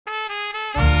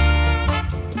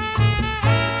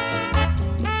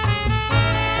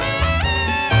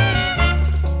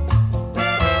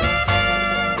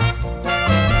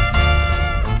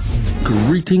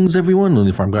Greetings everyone,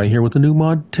 Lonely Farm Guy here with a new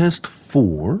mod test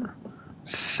for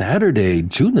Saturday,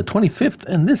 June the 25th,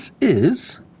 and this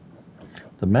is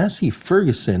the Massey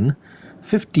Ferguson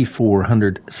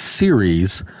 5400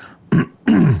 series.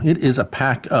 It is a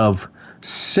pack of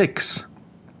 6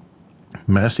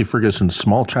 Massey Ferguson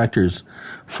small tractors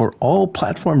for all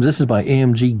platforms. This is by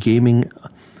AMG Gaming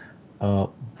and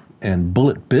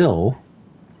BulletBill.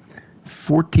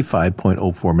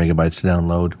 45.04 megabytes to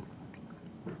download.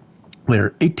 There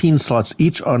are 18 slots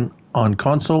each on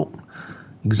console,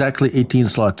 exactly 18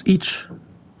 slots each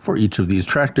for each of these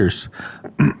tractors.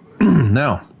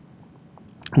 Now,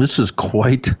 this is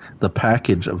quite the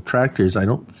package of tractors. I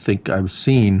don't think I've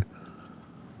seen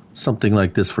something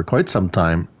like this for quite some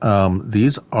time.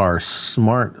 These are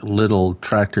smart little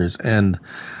tractors, and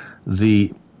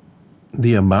the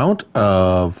amount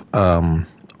of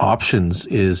options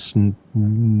is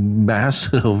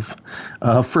massive.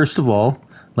 First of all,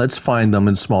 let's find them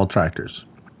in small tractors.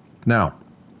 Now,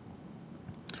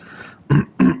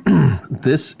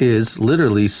 this is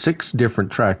literally 6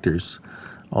 different tractors,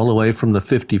 all the way from the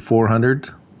 5400,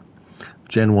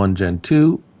 Gen 1, Gen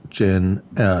 2,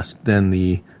 then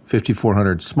the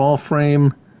 5400 small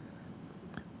frame,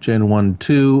 Gen 1,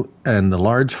 2, and the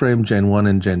large frame, Gen 1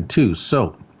 and Gen 2.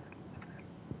 So,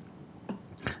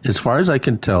 as far as I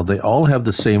can tell, they all have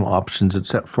the same options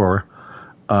except for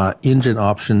engine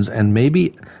options and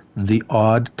maybe the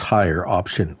odd tire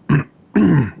option.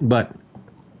 But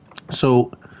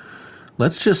so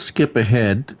let's just skip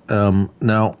ahead.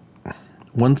 Now,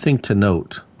 one thing to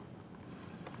note,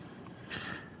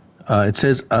 it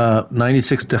says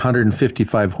 96 to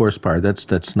 155 horsepower.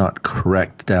 That's not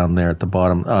correct down there at the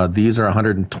bottom. These are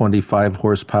 125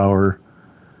 horsepower.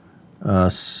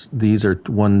 These are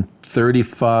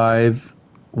 135,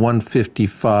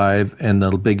 155, and the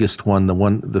biggest one,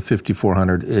 the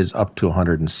 5400, is up to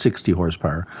 160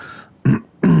 horsepower.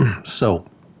 So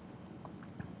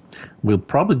we'll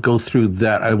probably go through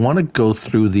that. I want to go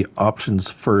through the options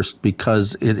first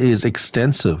because it is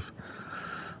extensive.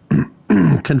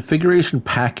 Configuration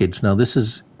package. Now this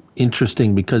is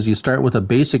interesting because you start with a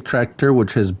basic tractor,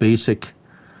 which has basic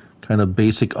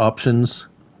options.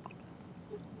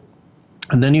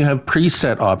 And then you have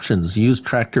preset options. Use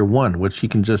tractor 1, which you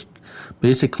can just,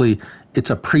 basically, it's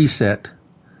a preset.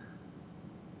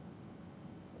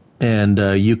 And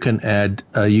you can add,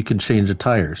 you can change the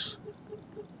tires.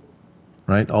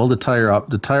 Right? All the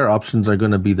tire options are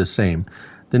going to be the same.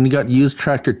 Then you got use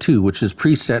tractor 2, which is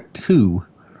preset 2.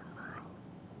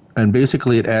 And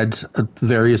basically it adds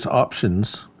various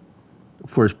options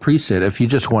for his preset. If you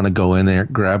just want to go in there,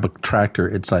 grab a tractor,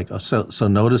 it's like, so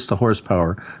notice the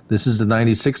horsepower. This is the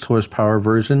 96 horsepower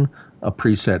version, a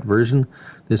preset version.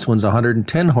 This one's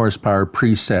 110 horsepower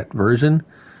preset version,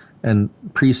 and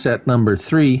preset number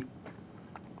 3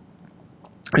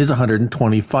 is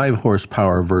 125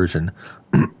 horsepower version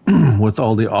with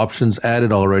all the options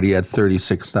added already at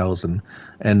 36,000,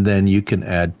 and then you can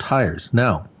add tires.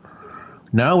 Now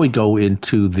we go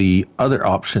into the other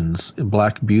options.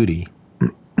 Black Beauty,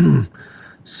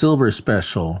 Silver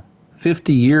Special,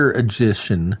 50-year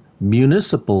edition,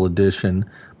 Municipal edition,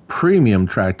 Premium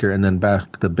tractor, and then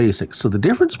back to basic. So the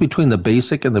difference between the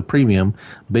basic and the premium,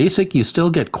 basic you still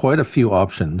get quite a few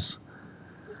options,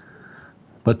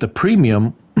 but the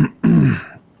premium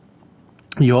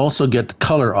you also get the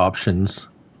color options,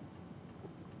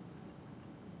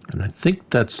 and I think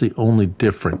that's the only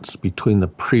difference between the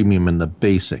premium and the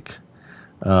basic.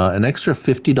 An extra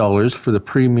 $50 for the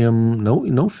premium.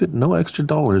 No extra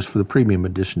dollars for the premium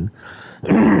edition.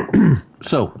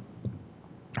 So,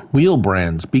 wheel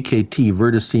brands: BKT,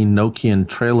 Vertestein, Nokian,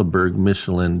 Trailerberg,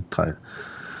 Michelin,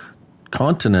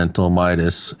 Continental,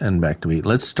 Midas, and back to me.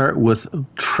 Let's start with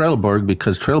Trailerberg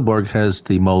because Trailerberg has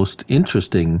the most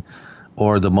interesting,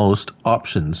 or the most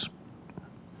options.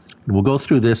 We'll go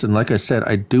through this, and like I said,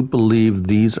 I do believe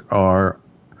these are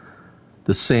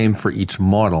the same for each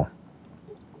model.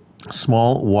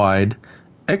 Small, wide,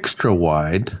 extra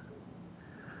wide,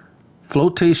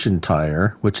 flotation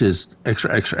tire, which is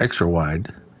extra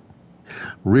wide,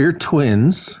 rear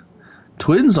twins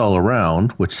all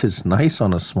around, which is nice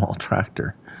on a small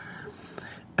tractor,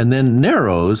 and then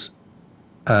narrows,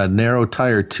 narrow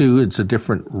tire 2, it's a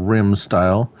different rim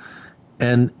style,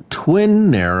 and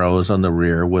twin narrows on the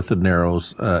rear with the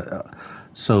narrows, but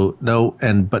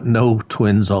no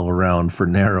twins all around for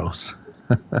narrows.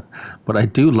 But I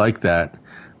do like that.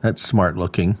 That's smart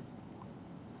looking.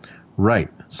 Right.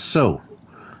 So,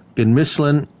 in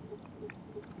Michelin,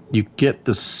 you get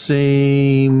the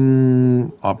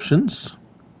same options,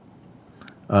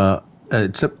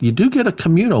 except you do get a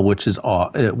communal, which is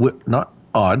odd, not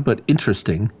odd, but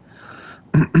interesting.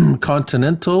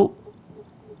 Continental,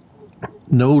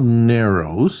 no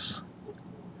narrows.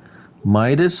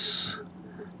 Midas,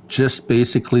 just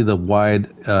basically the wide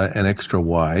and extra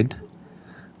wide.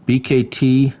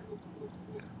 BKT,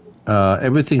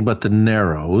 everything but the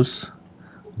narrows.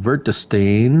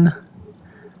 Vertistain,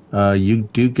 you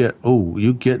do get,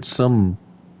 you get some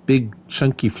big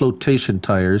chunky flotation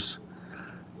tires,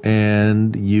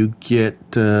 and you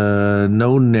get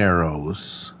no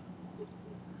narrows.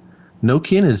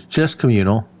 Nokian is just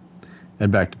communal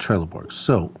and back to Trelleborg.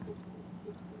 So,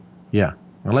 yeah,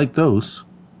 I like those.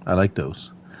 I like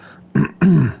those.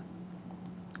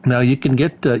 Now you can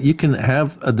get, you can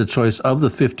have the choice of the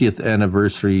 50th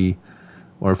anniversary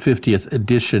or 50th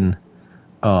edition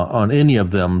on any of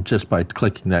them just by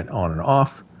clicking that on and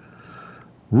off.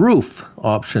 Roof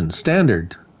option,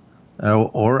 standard,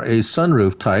 or a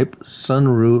sunroof type.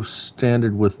 Sunroof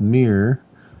standard with mirror.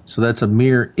 So that's a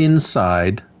mirror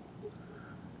inside,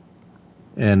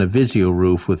 and a Visio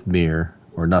roof with mirror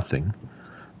or nothing.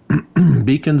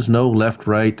 Beacons, no, left,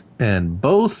 right, and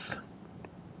both.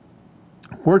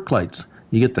 Work lights.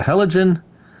 You get the halogen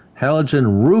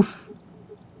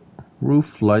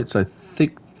roof lights. I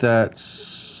think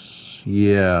that's,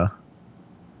 yeah,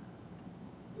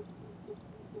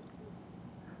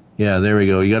 there we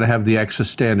go. You got to have the extra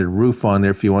standard roof on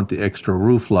there if you want the extra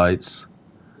roof lights.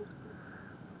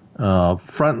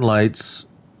 Front lights,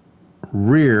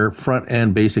 rear, front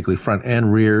and basically front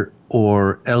and rear,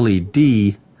 or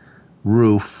LED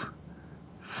roof,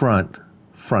 front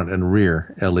and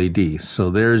rear LED. So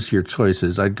there's your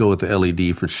choices. I'd go with the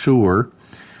LED for sure.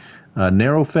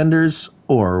 Narrow fenders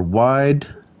or wide.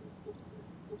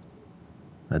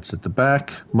 That's at the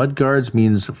back. Mud guards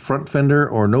means front fender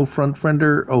or no front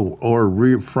fender. Or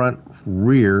rear, front,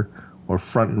 rear, or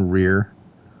front and rear.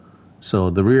 So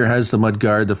the rear has the mud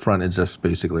guard. The front is just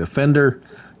basically a fender.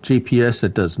 GPS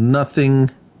that does nothing.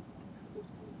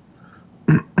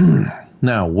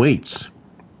 Now weights.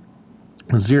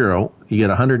 0. You get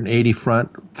 180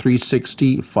 front,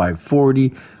 360,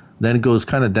 540. Then it goes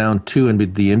kind of down to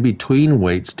the in-between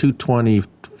weights, 220,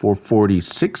 440,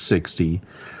 660.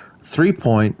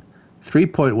 3-point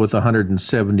with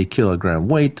 170 kilogram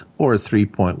weight, or a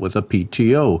 3-point with a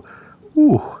PTO.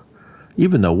 Ooh,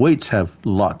 even the weights have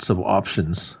lots of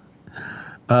options.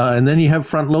 And then you have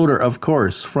front loader, of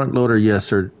course. Front loader,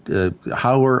 yes, or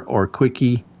Hauer or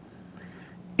Quickie.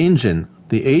 Engine,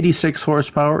 the 86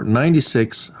 horsepower,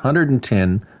 96,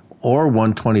 110, or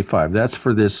 125. That's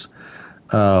for this,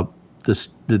 the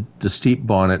steep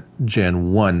bonnet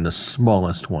Gen 1, the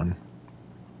smallest one.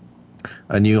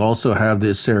 And you also have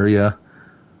this area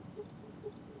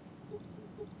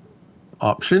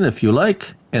option if you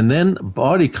like. And then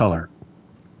body color.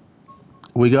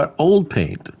 We got old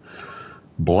paint,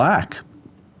 black,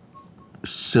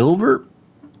 silver,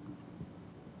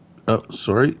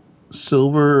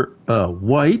 silver,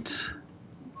 white,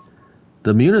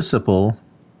 the municipal,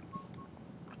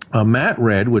 a matte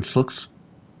red, which looks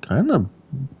kind of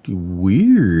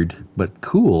weird but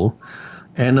cool,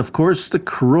 and of course the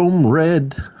chrome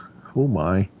red. Oh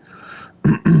my.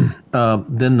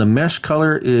 Then the mesh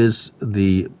color is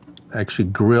the actually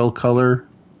grill color,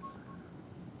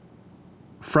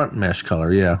 front mesh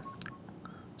color, yeah,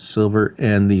 silver.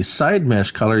 And the side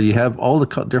mesh color, you have all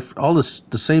the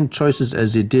same choices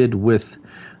as you did with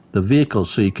the vehicle,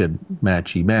 so you could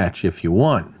match if you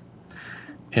want.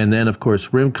 And then of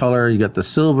course rim color, you got the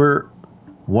silver,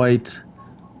 white,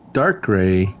 dark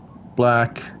gray,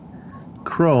 black,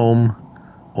 chrome,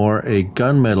 or a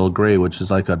gunmetal gray, which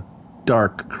is like a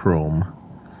dark chrome.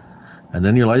 And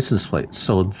then your license plate.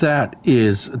 So that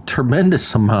is a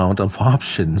tremendous amount of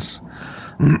options.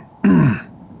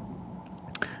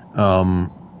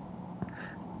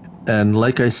 And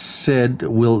like I said,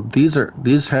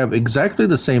 these have exactly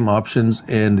the same options,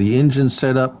 and the engine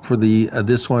setup for the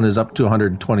this one is up to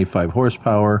 125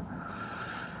 horsepower.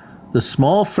 The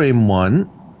small frame one,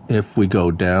 if we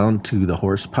go down to the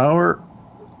horsepower,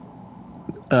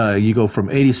 you go from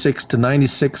 86 to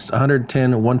 96,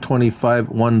 110, 125,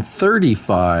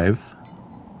 135.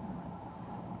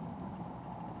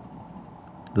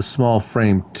 The small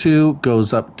frame 2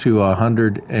 goes up to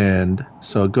 100, and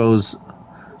so it goes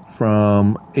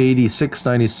from 86,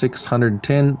 96,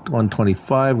 110,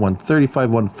 125, 135,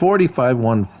 145,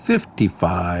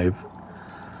 155.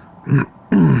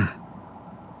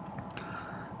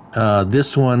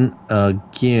 This one,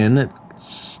 again, it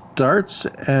starts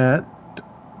at,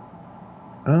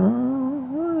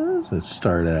 what does it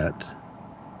start at?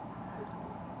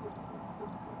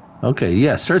 Okay,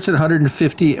 yeah, starts at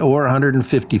 150 or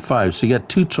 155. So you got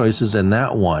two choices in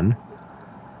that one.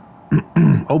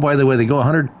 Oh, by the way, they go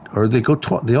 100, or they go.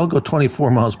 They all go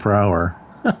 24 miles per hour.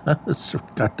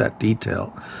 Got that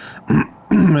detail.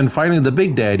 And finally, the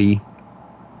Big Daddy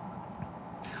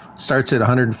starts at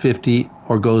 150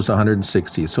 or goes to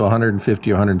 160. So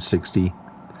 150 or 160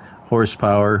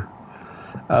 horsepower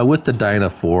with the Dyna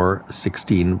 4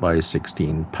 16 by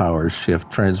 16 power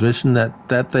shift transmission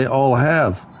that they all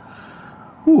have.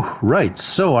 Whew, right,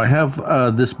 so I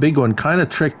have this big one kind of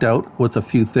tricked out with a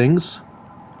few things.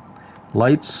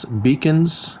 Lights,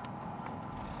 beacons,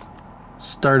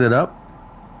 start it up.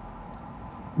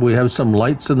 We have some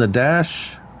lights in the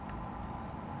dash.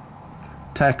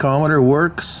 Tachometer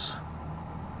works.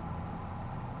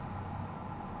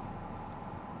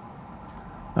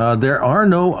 There are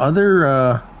no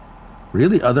other,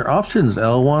 really other options.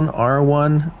 L1,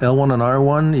 R1, L1 and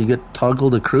R1. You get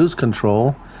toggle to cruise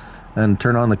control and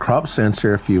turn on the crop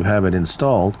sensor if you have it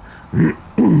installed.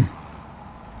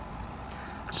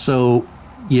 So,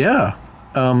 yeah,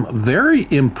 very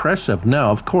impressive.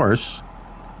 Now, of course,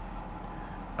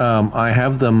 I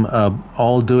have them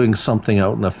all doing something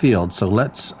out in the field. So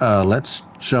let's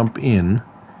jump in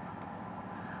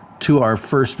to our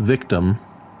first victim,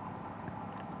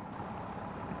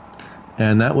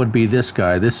 and that would be this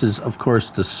guy. This is, of course,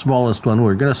 the smallest one.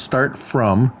 We're going to start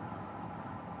from.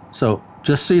 So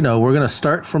just so you know, we're going to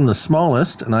start from the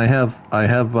smallest, and I have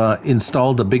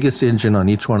installed the biggest engine on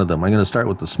each one of them. I'm going to start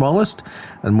with the smallest,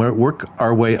 and work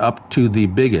our way up to the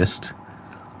biggest.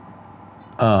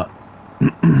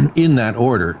 In that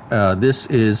order. This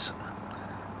is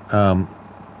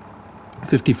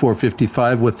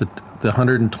 5455 with the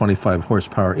 125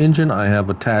 horsepower engine. I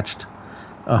have attached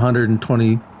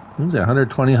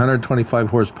 125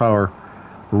 horsepower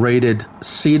rated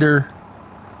seeder.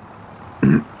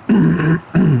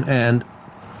 And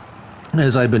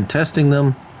as I've been testing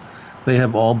them, they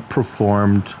have all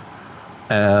performed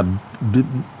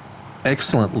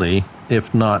excellently,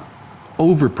 if not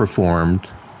overperformed.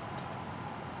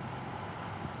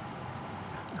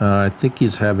 I think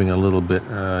he's having a little bit,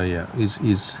 yeah, he's,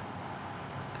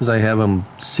 because I have him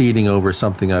seeding over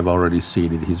something I've already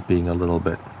seeded. He's being a little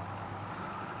bit,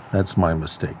 that's my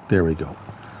mistake. There we go.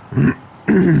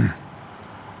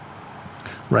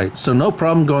 Right, so no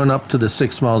problem going up to the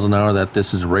 6 miles an hour that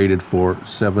this is rated for.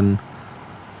 7.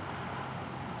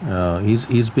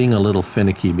 He's being a little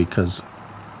finicky because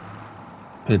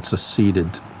it's a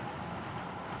seeded.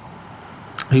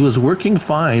 He was working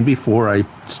fine before I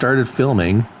started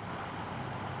filming.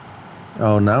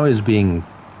 Oh, now he's being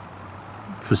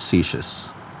facetious.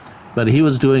 But he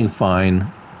was doing fine.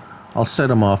 I'll set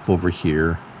him off over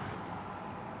here.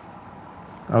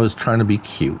 I was trying to be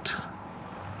cute.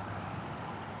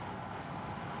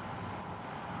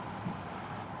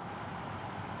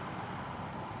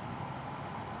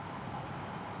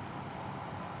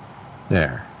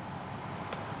 There.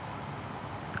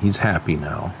 He's happy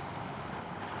now.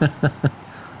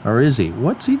 Or is he?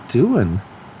 What's he doing?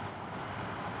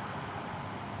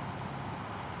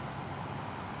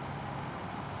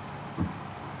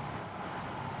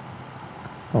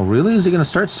 Oh, really? Is he going to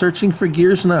start searching for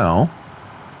gears now?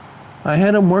 I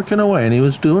had him working away and he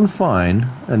was doing fine.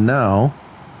 And now...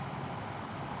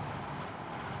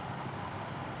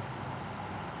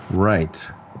 Right.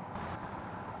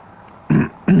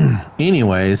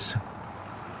 Anyways...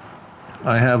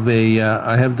 I have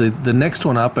the next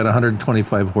one up at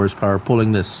 125 horsepower,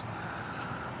 pulling this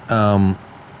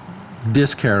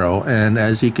disc harrow, and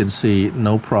as you can see,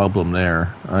 no problem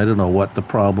there. I don't know what the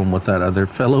problem with that other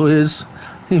fellow is.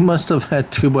 He must have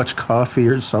had too much coffee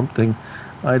or something.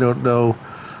 I don't know.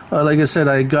 Like I said,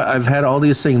 I've had all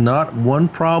these things, not one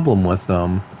problem with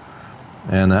them,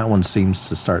 and that one seems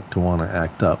to start to want to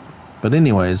act up. But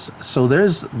anyways, so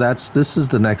this is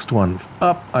the next one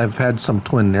up. I've had some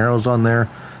twin narrows on there,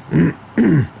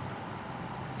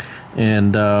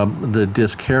 and the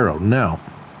disc harrow. Now,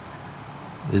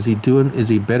 is he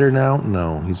better now?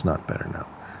 No, he's not better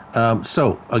now.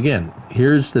 So again,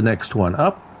 here's the next one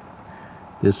up.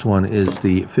 This one is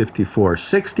the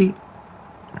 5460.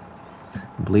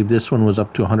 I believe this one was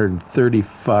up to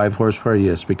 135 horsepower.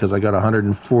 Yes, because I got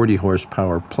 140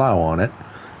 horsepower plow on it.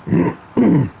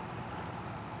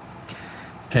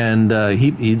 And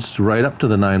he's right up to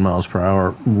the 9 miles per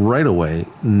hour right away.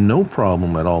 No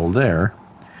problem at all there.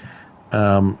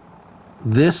 The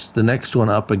next one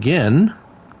up again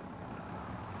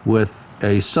with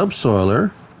a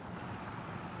subsoiler.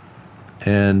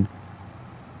 And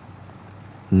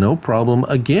no problem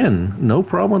again. No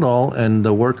problem at all. And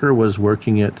the worker was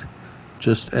working it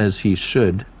just as he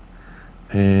should.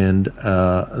 And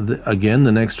again,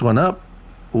 the next one up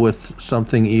with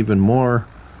something even more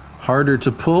harder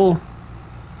to pull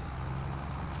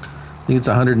think it's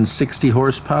 160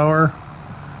 horsepower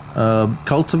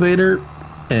cultivator,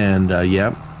 and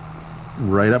yeah,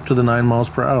 right up to the 9 miles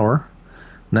per hour.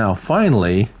 Now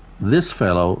finally, this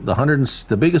fellow,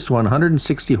 the biggest one,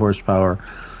 160 horsepower,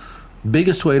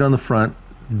 biggest weight on the front,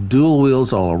 dual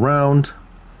wheels all around.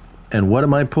 And what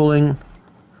am I pulling?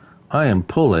 I am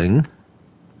pulling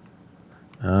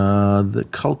the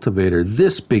cultivator,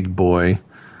 this big boy,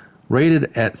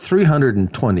 rated at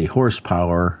 320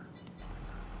 horsepower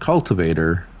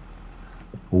cultivator.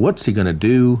 What's he gonna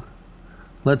do?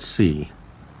 Let's see.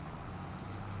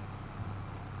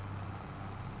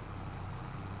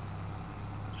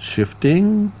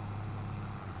 Shifting.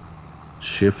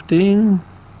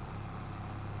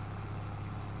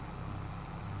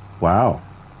 Wow.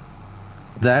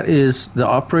 That is the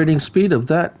operating speed of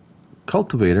that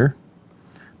cultivator.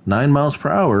 9 miles per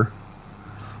hour.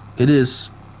 It is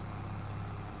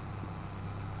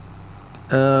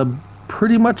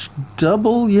pretty much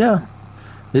double, yeah.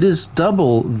 It is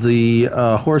double the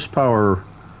horsepower.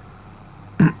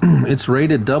 It's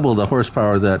rated double the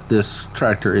horsepower that this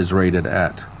tractor is rated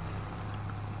at.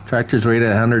 Tractor is rated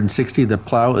at 160. The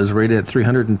plow is rated at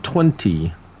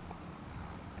 320.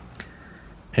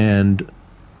 And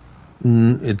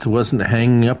it wasn't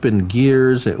hanging up in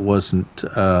gears. It wasn't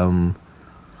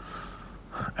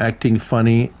acting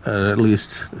funny. At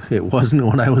least it wasn't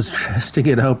when I was testing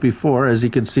it out before. As you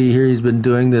can see here, he's been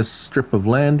doing this strip of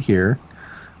land here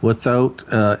without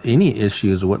any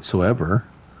issues whatsoever.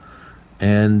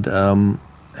 And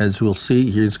as we'll see,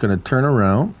 he's going to turn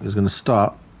around. He's going to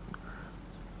stop,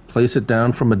 place it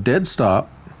down from a dead stop.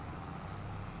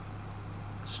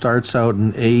 Starts out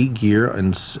in A gear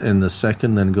and the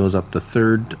second, then goes up to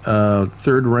third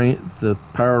range, the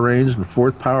power range, and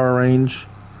fourth power range.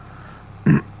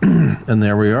 And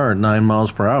there we are at 9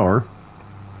 miles per hour.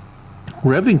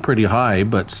 Revving pretty high,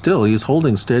 but still he's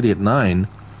holding steady at 9,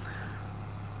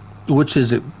 which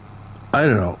is, I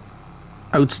don't know,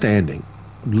 outstanding.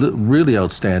 Really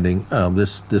outstanding.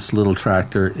 This little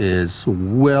tractor is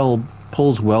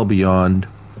pulls well beyond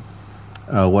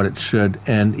what it should,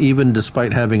 and even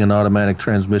despite having an automatic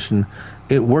transmission,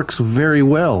 it works very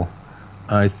well.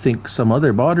 I think some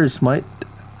other botters might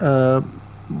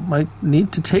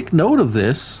need to take note of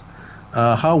this,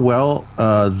 how well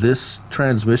this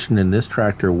transmission in this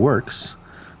tractor works,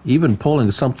 even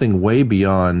pulling something way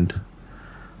beyond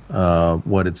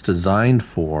what it's designed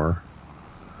for.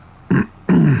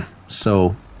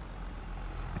 So,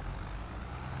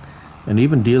 and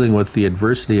even dealing with the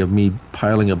adversity of me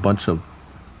piling a bunch of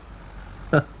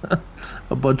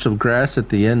grass at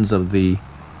the ends of the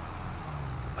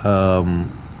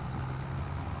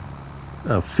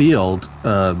field.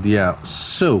 Yeah,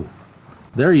 so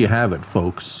there you have it,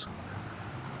 folks.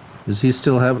 Is he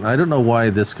still having? I don't know why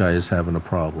this guy is having a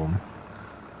problem.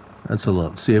 That's a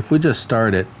little. See, if we just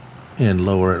start it and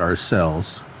lower it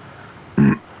ourselves.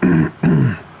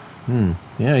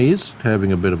 Yeah, he's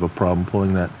having a bit of a problem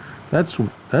pulling that. That's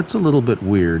a little bit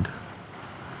weird.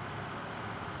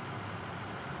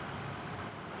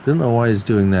 Don't know why he's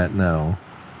doing that now.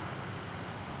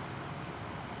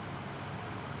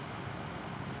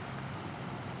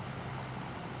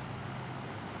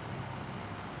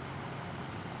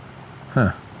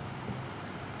 Huh.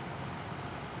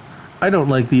 I don't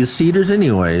like these seeders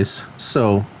anyways,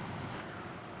 so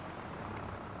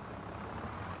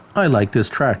I like this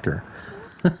tractor.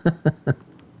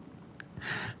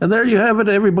 And there you have it,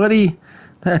 everybody.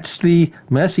 That's the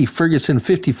Massey Ferguson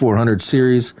 5400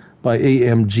 series by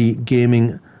AMG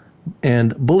Gaming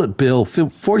and BulletBill,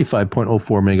 45.04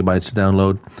 megabytes to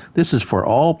download. This is for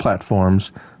all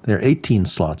platforms. There are 18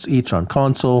 slots each on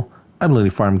console. I'm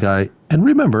Lily Farm Guy, and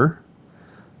remember,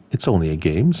 it's only a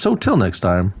game. So till next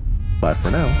time, bye for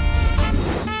now.